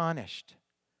astonished.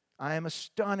 I am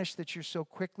astonished that you're so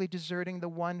quickly deserting the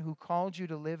one who called you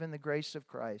to live in the grace of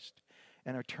Christ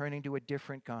and are turning to a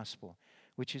different gospel,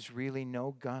 which is really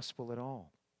no gospel at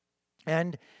all.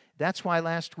 And that's why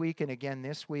last week and again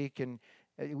this week, and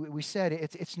we said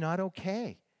it's not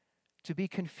okay to be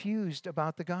confused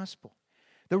about the gospel.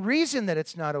 The reason that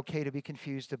it's not okay to be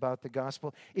confused about the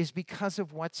gospel is because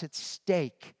of what's at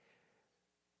stake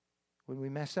when we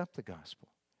mess up the gospel.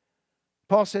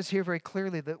 Paul says here very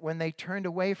clearly that when they turned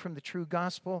away from the true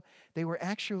gospel, they were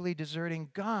actually deserting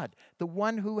God, the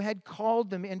one who had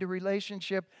called them into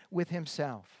relationship with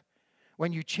himself.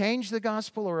 When you change the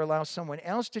gospel or allow someone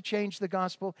else to change the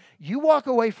gospel, you walk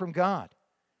away from God.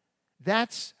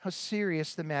 That's how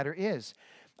serious the matter is.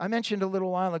 I mentioned a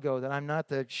little while ago that I'm not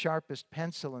the sharpest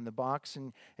pencil in the box,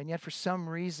 and yet for some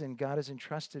reason God has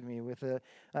entrusted me with a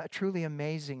truly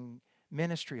amazing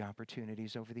ministry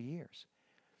opportunities over the years.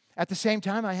 At the same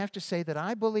time, I have to say that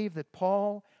I believe that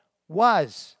Paul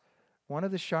was one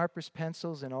of the sharpest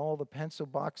pencils in all the pencil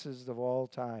boxes of all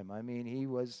time. I mean, he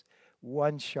was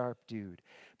one sharp dude.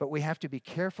 But we have to be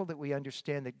careful that we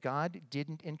understand that God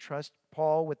didn't entrust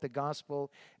Paul with the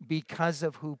gospel because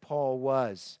of who Paul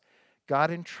was. God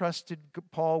entrusted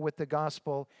Paul with the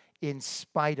gospel in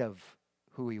spite of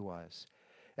who he was.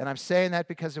 And I'm saying that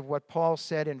because of what Paul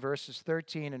said in verses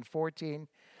 13 and 14.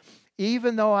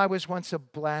 Even though I was once a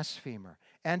blasphemer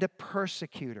and a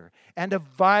persecutor and a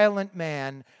violent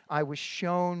man, I was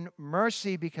shown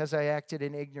mercy because I acted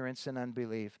in ignorance and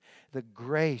unbelief. The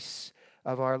grace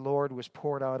of our Lord was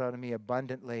poured out on me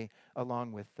abundantly,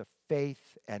 along with the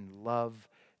faith and love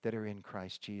that are in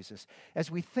Christ Jesus. As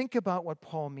we think about what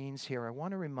Paul means here, I want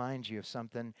to remind you of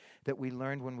something that we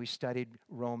learned when we studied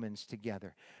Romans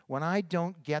together. When I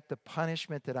don't get the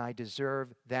punishment that I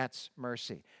deserve, that's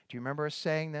mercy. Do you remember us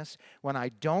saying this? When I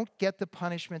don't get the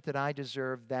punishment that I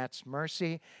deserve, that's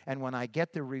mercy. And when I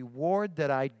get the reward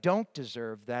that I don't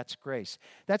deserve, that's grace.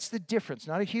 That's the difference.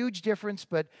 Not a huge difference,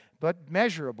 but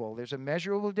measurable. There's a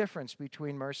measurable difference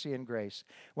between mercy and grace.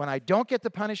 When I don't get the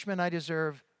punishment I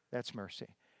deserve, that's mercy.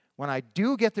 When I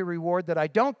do get the reward that I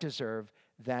don't deserve,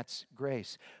 that's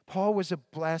grace. Paul was a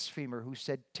blasphemer who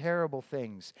said terrible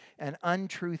things and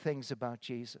untrue things about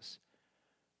Jesus.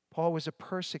 Paul was a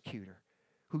persecutor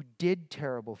who did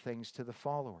terrible things to the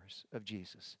followers of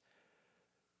Jesus.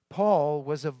 Paul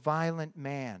was a violent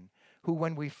man who,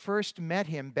 when we first met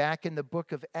him back in the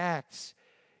book of Acts,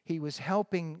 he was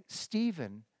helping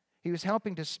Stephen. He was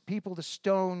helping people to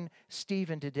stone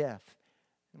Stephen to death.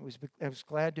 I was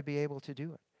glad to be able to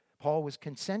do it. Paul was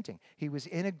consenting. He was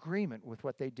in agreement with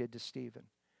what they did to Stephen.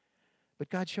 But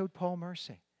God showed Paul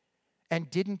mercy and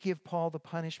didn't give Paul the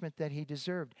punishment that he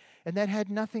deserved. And that had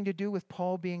nothing to do with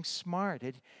Paul being smart.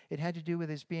 It had to do with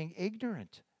his being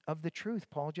ignorant of the truth.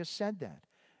 Paul just said that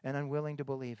and unwilling to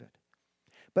believe it.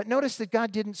 But notice that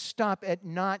God didn't stop at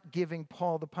not giving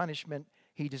Paul the punishment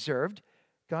he deserved.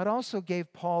 God also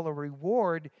gave Paul a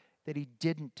reward that he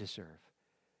didn't deserve.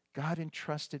 God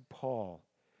entrusted Paul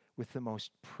with the most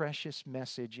precious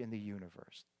message in the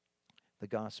universe, the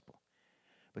gospel.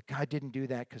 But God didn't do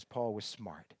that because Paul was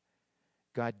smart.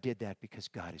 God did that because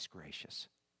God is gracious.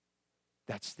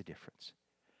 That's the difference.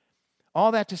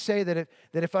 All that to say that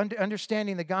if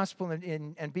understanding the gospel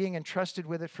and being entrusted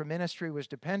with it for ministry was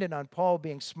dependent on Paul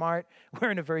being smart,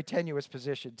 we're in a very tenuous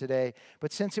position today.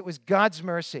 But since it was God's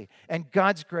mercy and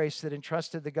God's grace that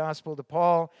entrusted the gospel to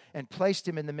Paul and placed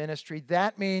him in the ministry,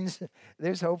 that means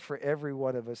there's hope for every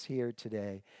one of us here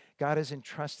today. God has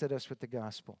entrusted us with the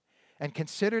gospel and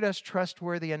considered us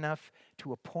trustworthy enough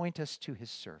to appoint us to his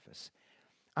service.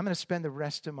 I'm going to spend the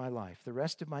rest of my life, the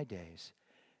rest of my days,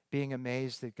 being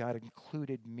amazed that God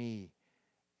included me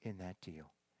in that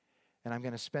deal. And I'm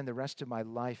going to spend the rest of my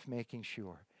life making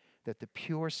sure that the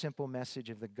pure, simple message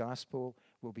of the gospel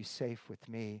will be safe with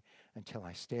me until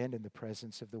I stand in the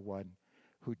presence of the one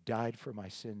who died for my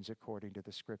sins according to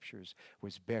the Scriptures,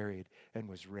 was buried, and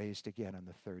was raised again on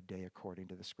the third day according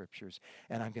to the Scriptures.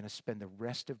 And I'm going to spend the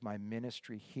rest of my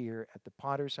ministry here at the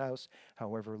Potter's house,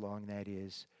 however long that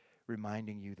is,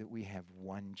 reminding you that we have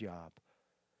one job.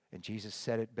 And Jesus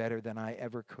said it better than I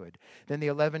ever could. Then the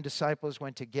 11 disciples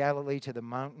went to Galilee, to the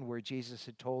mountain where Jesus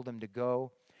had told them to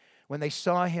go. When they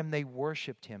saw him, they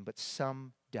worshiped him, but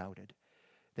some doubted.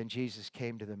 Then Jesus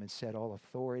came to them and said, all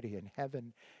authority in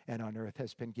heaven and on earth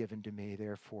has been given to me.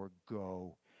 Therefore,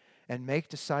 go and make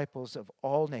disciples of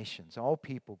all nations, all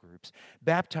people groups,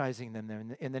 baptizing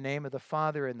them in the name of the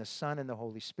Father and the Son and the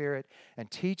Holy Spirit, and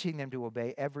teaching them to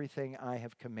obey everything I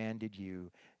have commanded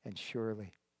you. And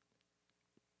surely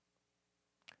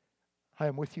I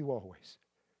am with you always,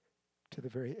 to the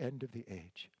very end of the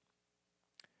age.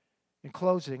 In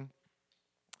closing,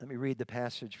 let me read the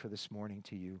passage for this morning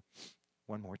to you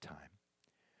one more time.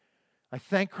 I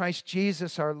thank Christ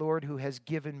Jesus our Lord, who has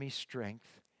given me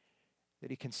strength,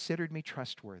 that he considered me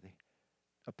trustworthy,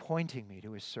 appointing me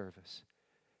to his service.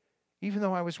 Even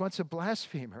though I was once a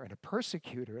blasphemer and a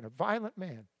persecutor and a violent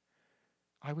man,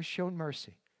 I was shown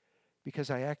mercy because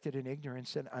I acted in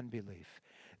ignorance and unbelief.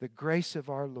 The grace of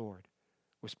our Lord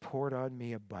was poured on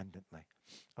me abundantly,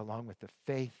 along with the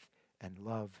faith and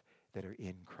love that are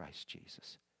in Christ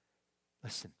Jesus.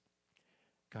 Listen,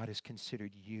 God has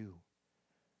considered you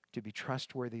to be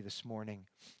trustworthy this morning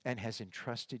and has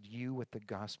entrusted you with the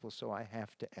gospel. So I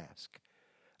have to ask,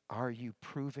 are you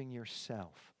proving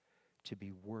yourself to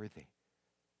be worthy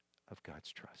of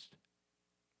God's trust?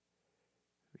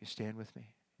 Will you stand with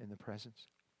me in the presence?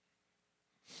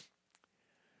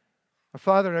 Our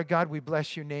Father and our God, we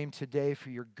bless your name today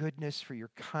for your goodness, for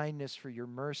your kindness, for your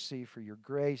mercy, for your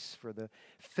grace, for the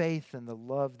faith and the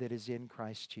love that is in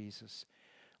Christ Jesus.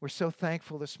 We're so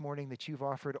thankful this morning that you've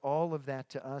offered all of that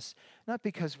to us, not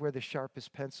because we're the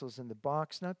sharpest pencils in the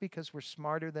box, not because we're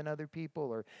smarter than other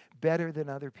people or better than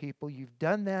other people. You've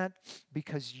done that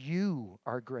because you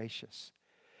are gracious.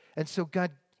 And so,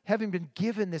 God, having been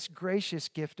given this gracious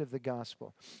gift of the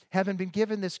gospel, having been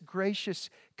given this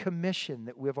gracious commission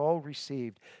that we've all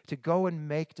received to go and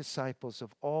make disciples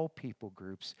of all people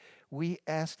groups, we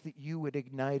ask that you would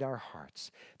ignite our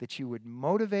hearts, that you would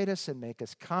motivate us and make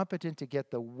us competent to get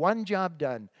the one job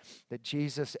done that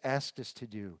Jesus asked us to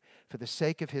do for the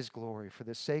sake of his glory, for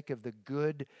the sake of the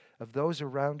good of those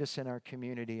around us in our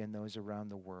community and those around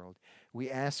the world. We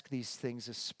ask these things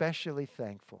especially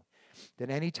thankful that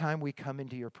any time we come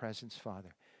into your presence, Father,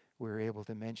 we're able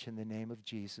to mention the name of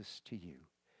Jesus to you.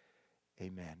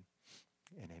 Amen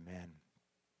and amen.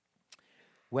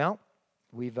 Well,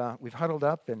 we've huddled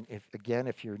up, and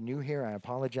if you're new here, I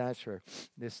apologize for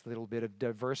this little bit of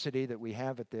diversity that we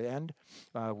have at the end.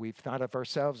 We've thought of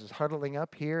ourselves as huddling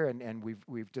up here, and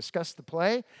we've discussed the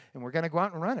play, and we're going to go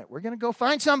out and run it. We're going to go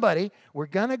find somebody. We're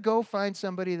going to go find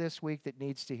somebody this week that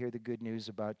needs to hear the good news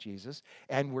about Jesus,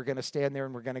 and we're going to stand there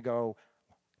and we're going to go,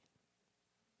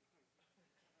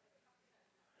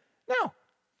 no.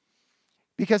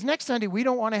 Because next Sunday, we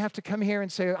don't want to have to come here and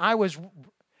say, I was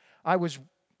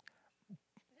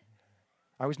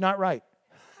not right.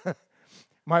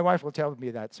 My wife will tell me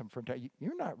that from time.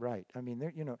 You're not right. I mean,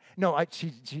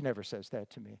 she never says that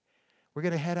to me. We're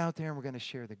going to head out there and we're going to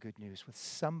share the good news with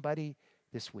somebody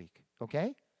this week.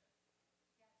 Okay?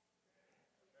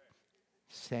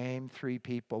 Same three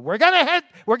people. We're gonna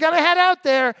head out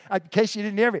there, in case you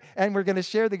didn't hear me, and we're going to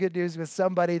share the good news with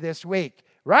somebody this week.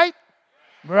 Right?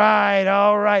 Right,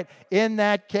 all right. In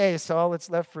that case, all that's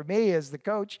left for me as the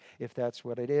coach, if that's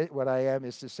what it is, what I am,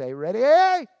 is to say, ready?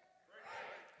 Hey!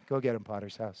 Go get him,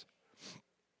 Potter's house.